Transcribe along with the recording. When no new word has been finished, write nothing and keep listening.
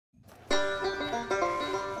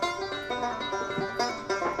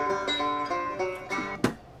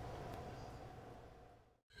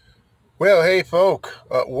Well, hey, folk.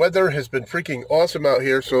 Weather has been freaking awesome out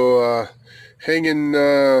here, so hanging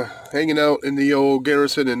out in the old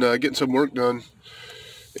garrison and getting some work done.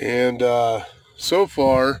 And so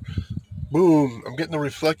far, boom, I'm getting the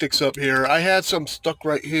Reflectix up here. I had some stuck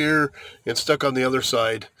right here and stuck on the other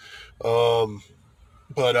side, um,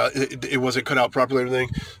 but it wasn't cut out properly.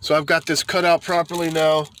 Everything. So I've got this cut out properly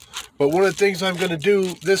now. But one of the things I'm going to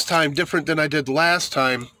do this time, different than I did last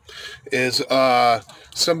time, is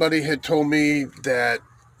somebody had told me that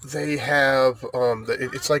they have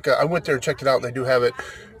it's like I went there and checked it out, and they do have it,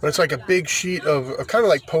 but it's like a big sheet of kind of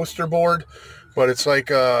like poster board, but it's like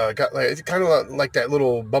got like it's kind of like that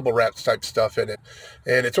little bubble wrap type stuff in it,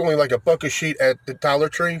 and it's only like $1 a sheet at the Dollar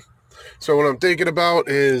Tree. So what I'm thinking about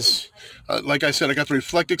is, like I said, I got the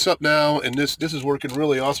Reflectix up now, and this is working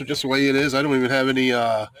really awesome just the way it is. I don't even have any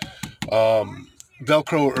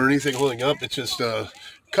Velcro or anything holding up. It's just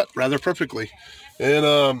cut rather perfectly. And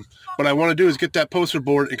what I want to do is get that poster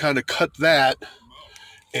board and kind of cut that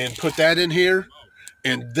and put that in here,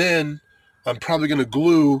 and then I'm probably going to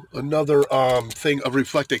glue another thing of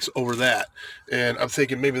Reflectix over that. And I'm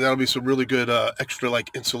thinking maybe that'll be some really good extra like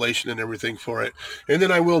insulation and everything for it. And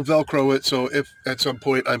then I will Velcro it, so if at some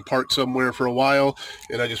point I'm parked somewhere for a while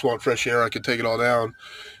and I just want fresh air, I can take it all down.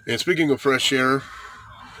 And speaking of fresh air,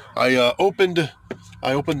 I opened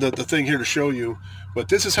the thing here to show you, but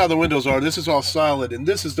this is how the windows are. This is all solid, and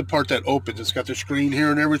this is the part that opens. It's got the screen here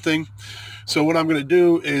and everything. So what I'm going to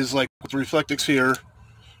do is, like with the Reflectix here,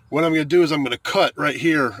 what I'm going to do is I'm going to cut right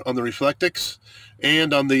here on the Reflectix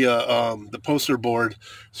and on the poster board,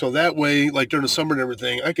 so that way, like during the summer and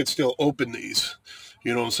everything, I could still open these.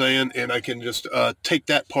 You know what I'm saying? And I can just take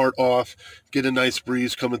that part off, get a nice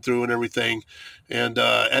breeze coming through and everything. And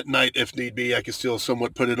at night, if need be, I can still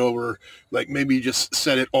somewhat put it over, like maybe just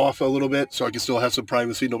set it off a little bit so I can still have some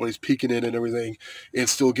privacy, nobody's peeking in and everything, and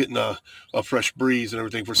still getting a fresh breeze and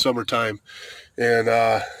everything for summertime.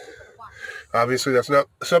 And obviously, that's not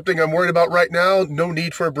something I'm worried about right now. No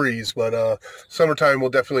need for a breeze, but summertime will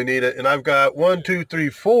definitely need it. And I've got 1, 2, 3,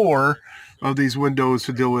 4 of these windows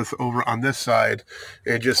to deal with over on this side,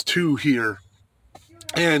 and just 2 here.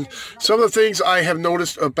 And some of the things I have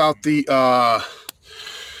noticed about the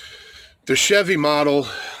Chevy model,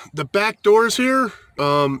 the back doors here,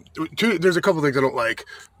 there's a couple things I don't like,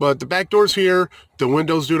 but the back doors here, the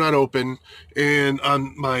windows do not open, and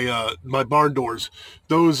on my my barn doors,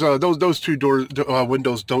 those 2 doors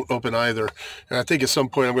windows don't open either. And I think at some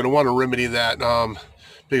point I'm going to want to remedy that,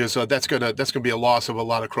 because that's gonna be a loss of a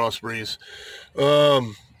lot of cross breeze.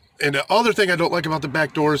 And the other thing I don't like about the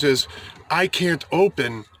back doors is I can't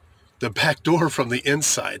open the back door from the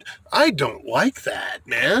inside. I don't like that,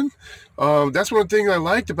 man. That's one thing I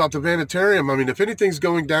liked about the Vanitarium. I mean, if anything's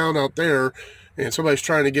going down out there and somebody's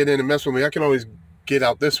trying to get in and mess with me, I can always get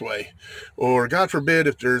out this way. Or God forbid,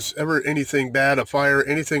 if there's ever anything bad, a fire,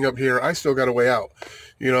 anything up here, I still got a way out.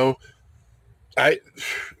 You know,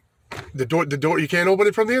 the door, you can't open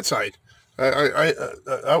it from the inside. I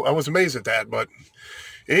was amazed at that, but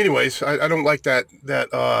anyways, I don't like that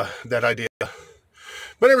idea.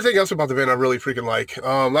 But everything else about the van I really freaking like.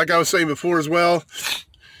 Like I was saying before as well,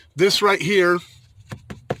 this right here,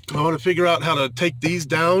 I want to figure out how to take these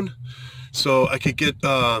down so I could get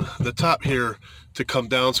the top here to come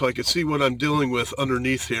down so I could see what I'm dealing with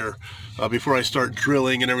underneath here before I start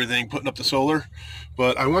drilling and everything, putting up the solar.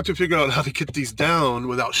 But I want to figure out how to get these down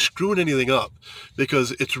without screwing anything up,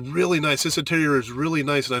 because it's really nice. This interior is really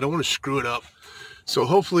nice, and I don't want to screw it up. So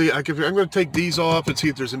hopefully I'm going to take these off and see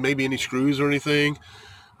if there's maybe any screws or anything.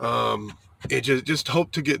 And just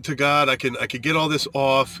hope to get to God I could get all this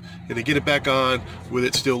off and to get it back on with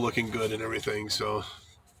it still looking good and everything. So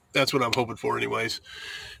that's what I'm hoping for anyways.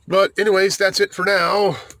 But anyways, that's it for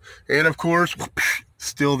now. And of course,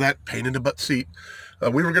 still that pain in the butt seat.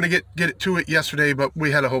 We were going to get to it yesterday, but we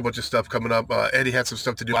had a whole bunch of stuff coming up. Eddie had some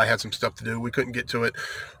stuff to do. I had some stuff to do. We couldn't get to it.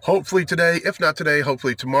 Hopefully today, if not today,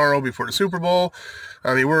 hopefully tomorrow before the Super Bowl.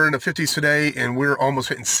 I mean, we're in the 50s today, and we're almost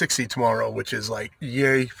hitting 60 tomorrow, which is like,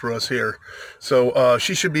 yay for us here. So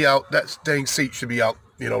she should be out. That dang seat should be out,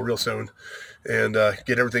 you know, real soon, and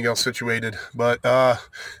get everything else situated. But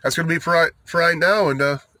that's going to be for right now, and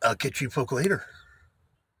I'll catch you folk later.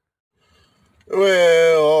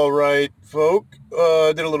 Well, all right, folk.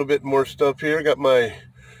 Did a little bit more stuff here. Got my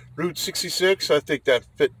Route 66. I think that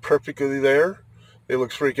fit perfectly there. It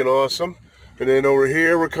looks freaking awesome. And then over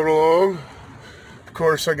here, we're coming along. Of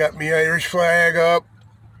course, I got my Irish flag up.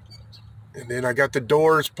 And then I got the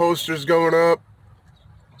Doors posters going up.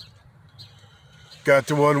 Got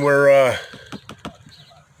the one where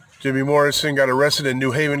Jimmy Morrison got arrested in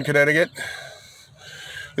New Haven, Connecticut.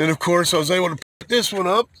 Then, of course, I was able to put this one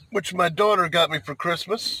up, which my daughter got me for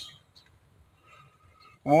Christmas.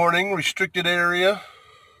 Warning, restricted area.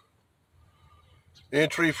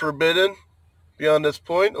 Entry forbidden beyond this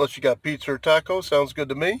point, unless you got pizza or taco. Sounds good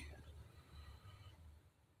to me.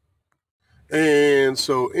 And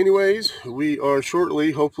so anyways, we are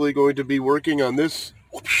shortly, hopefully, going to be working on this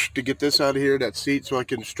to get this out of here, that seat, so I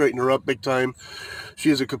can straighten her up big time. She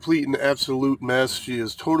is a complete and absolute mess. She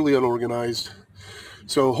is totally unorganized.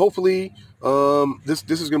 So hopefully, this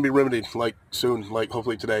is going to be remedied, like, soon, like,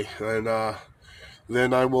 hopefully today. And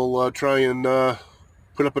then I will try and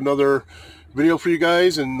put up another video for you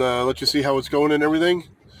guys and let you see how it's going and everything.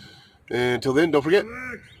 And until then, don't forget,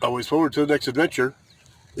 always forward to the next adventure.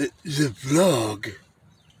 The vlog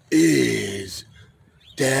is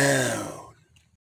down.